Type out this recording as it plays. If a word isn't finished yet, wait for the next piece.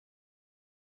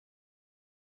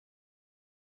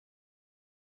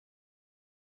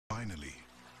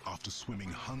After swimming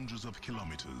hundreds of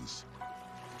kilometers,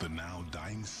 the now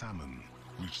dying salmon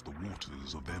reach the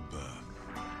waters of their birth.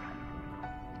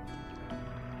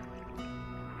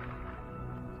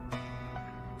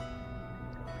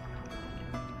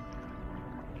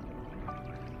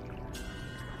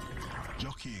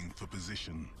 Jockeying for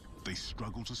position, they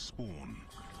struggle to spawn.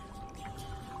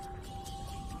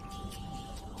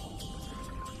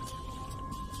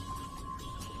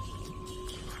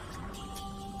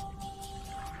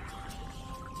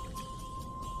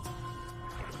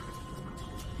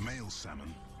 Male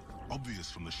salmon, obvious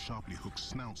from the sharply hooked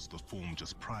snouts that form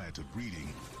just prior to breeding,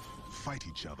 fight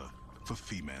each other for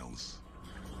females.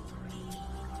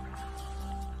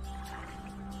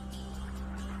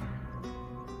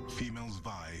 Females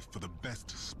vie for the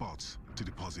best spots to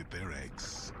deposit their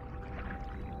eggs.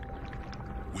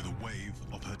 With a wave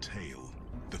of her tail,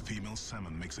 the female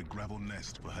salmon makes a gravel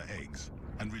nest for her eggs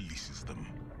and releases them.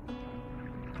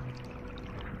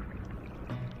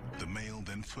 The male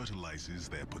then fertilizes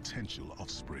their potential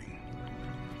offspring.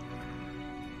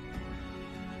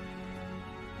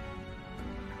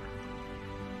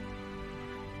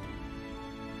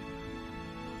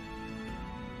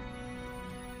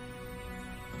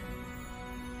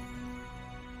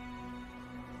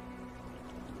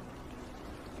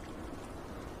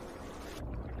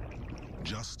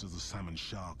 Just as the salmon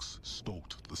sharks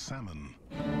stalked the salmon,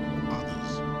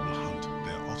 others will hunt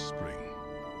their offspring.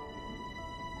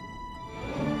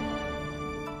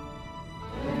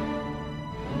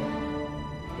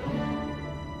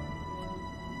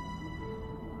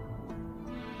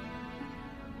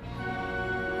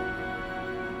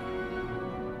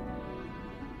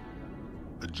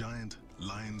 A giant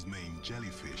lion's mane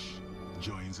jellyfish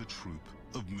joins a troop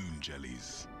of moon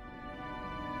jellies.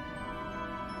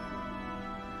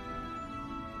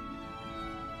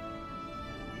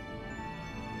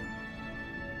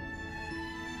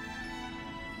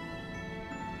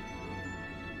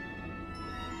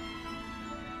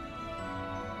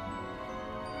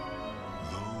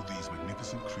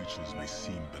 Magnificent creatures may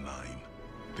seem benign.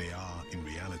 They are, in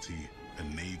reality, a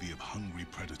navy of hungry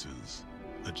predators,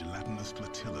 a gelatinous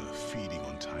flotilla feeding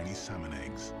on tiny salmon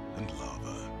eggs and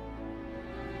larvae.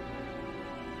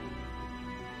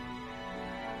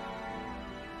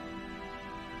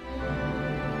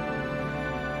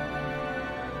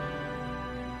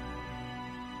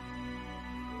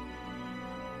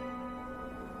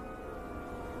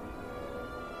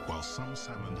 While some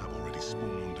salmon have already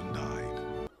spawned and died,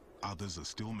 others are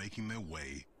still making their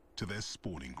way to their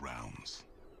spawning grounds.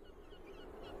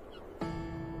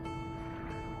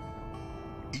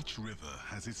 Each river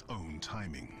has its own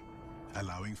timing,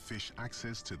 allowing fish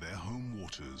access to their home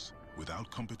waters without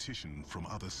competition from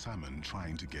other salmon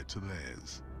trying to get to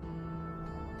theirs.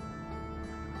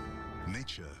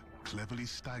 Nature cleverly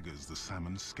staggers the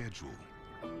salmon's schedule,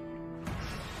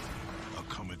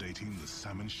 accommodating the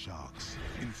salmon shark's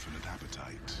infinite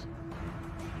appetite.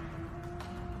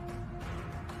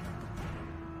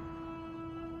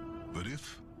 But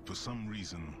if, for some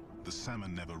reason, the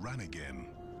salmon never ran again,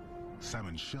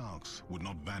 salmon sharks would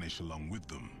not vanish along with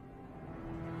them.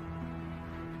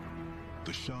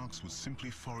 The sharks would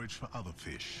simply forage for other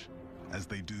fish, as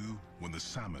they do when the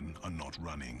salmon are not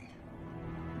running.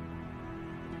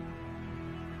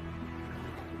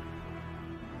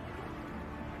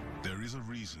 There is a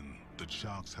reason that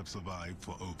sharks have survived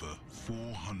for over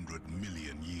 400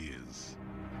 million years.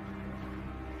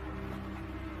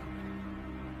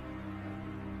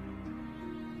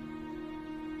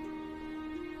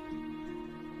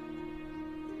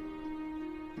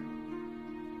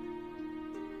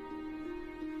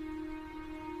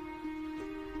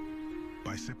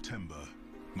 By September,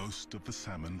 most of the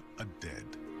salmon are dead.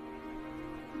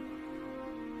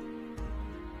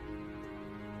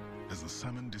 As the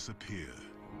salmon disappear,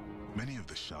 many of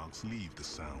the sharks leave the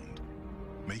sound,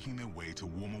 making their way to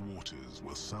warmer waters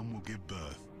where some will give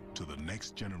birth to the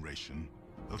next generation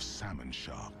of salmon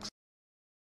sharks.